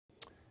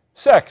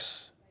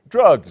Sex,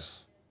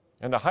 drugs,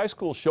 and a high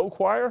school show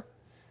choir?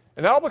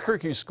 An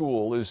Albuquerque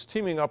school is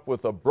teaming up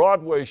with a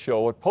Broadway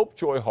show at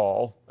Popejoy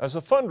Hall as a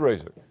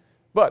fundraiser.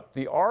 But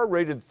the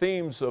R-rated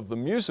themes of the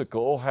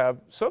musical have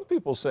some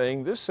people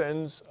saying this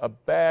sends a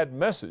bad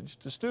message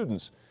to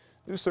students.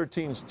 News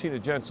 13's Tina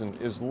Jensen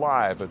is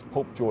live at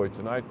Popejoy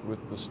tonight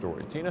with the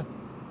story. Tina?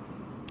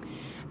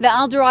 The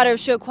El Dorado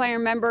Show Choir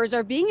members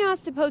are being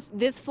asked to post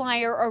this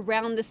flyer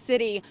around the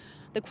city.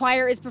 The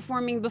choir is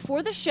performing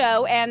before the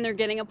show and they're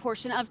getting a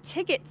portion of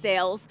ticket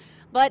sales.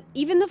 But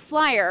even the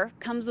flyer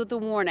comes with a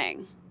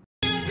warning.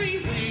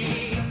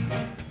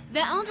 The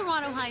El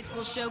Dorado High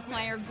School Show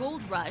Choir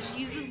Gold Rush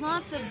uses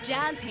lots of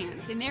jazz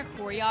hands in their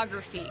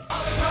choreography.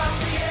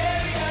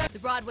 The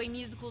Broadway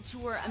musical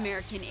tour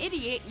American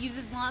Idiot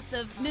uses lots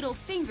of middle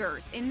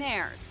fingers in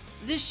theirs.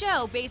 The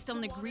show, based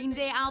on the Green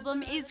Day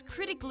album, is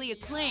critically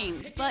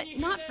acclaimed, but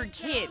not for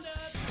kids.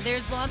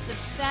 There's lots of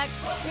sex,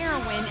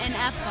 heroin, and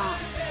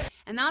F-bombs.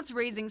 And that's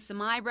raising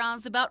some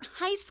eyebrows about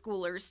high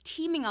schoolers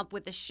teaming up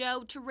with the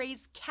show to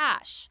raise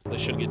cash. They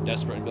shouldn't get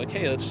desperate and be like,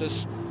 hey,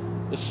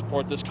 let's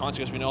support this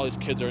concert because we know all these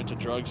kids are into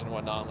drugs and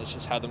whatnot. Let's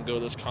just have them go to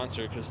this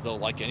concert because they'll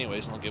like it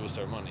anyways and they'll give us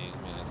their money.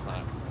 I mean,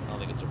 I don't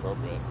think it's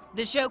appropriate.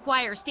 The show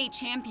choir state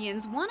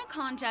champions won a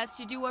contest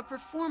to do a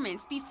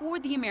performance before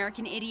the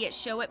American Idiot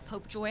show at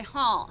Popejoy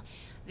Hall.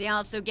 They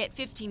also get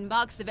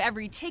 $15 of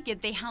every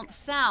ticket they help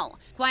sell.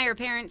 Choir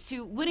parents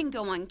who wouldn't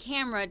go on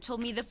camera told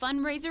me the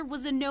fundraiser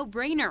was a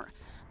no-brainer,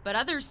 but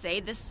others say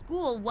the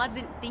school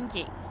wasn't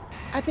thinking.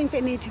 I think they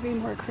need to be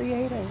more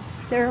creative.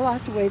 There are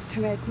lots of ways to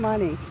make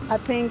money. I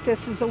think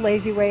this is a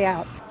lazy way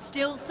out.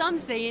 Still, some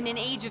say in an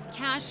age of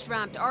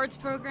cash-strapped arts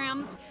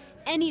programs,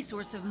 any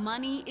source of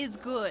money is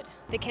good.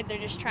 The kids are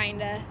just trying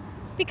to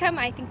become,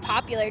 I think,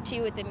 popular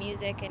too with the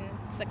music, and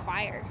it's the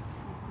choir.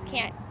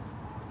 Can't,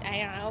 I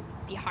don't know,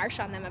 be harsh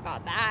on them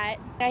about that.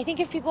 I think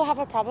if people have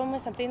a problem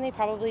with something, they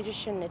probably just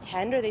shouldn't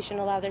attend, or they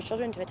shouldn't allow their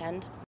children to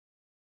attend.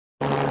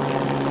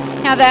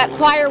 Now, that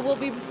choir will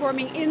be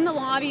performing in the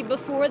lobby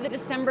before the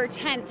December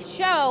 10th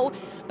show,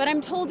 but I'm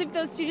told if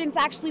those students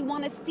actually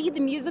want to see the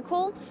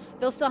musical,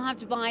 they'll still have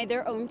to buy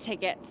their own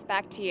tickets.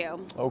 Back to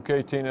you.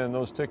 Okay, Tina, and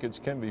those tickets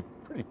can be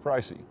pretty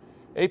pricey.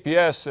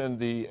 APS and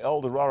the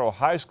El Dorado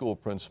High School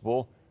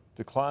principal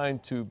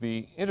declined to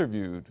be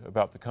interviewed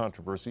about the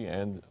controversy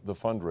and the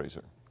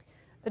fundraiser.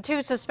 The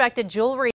two suspected jewelry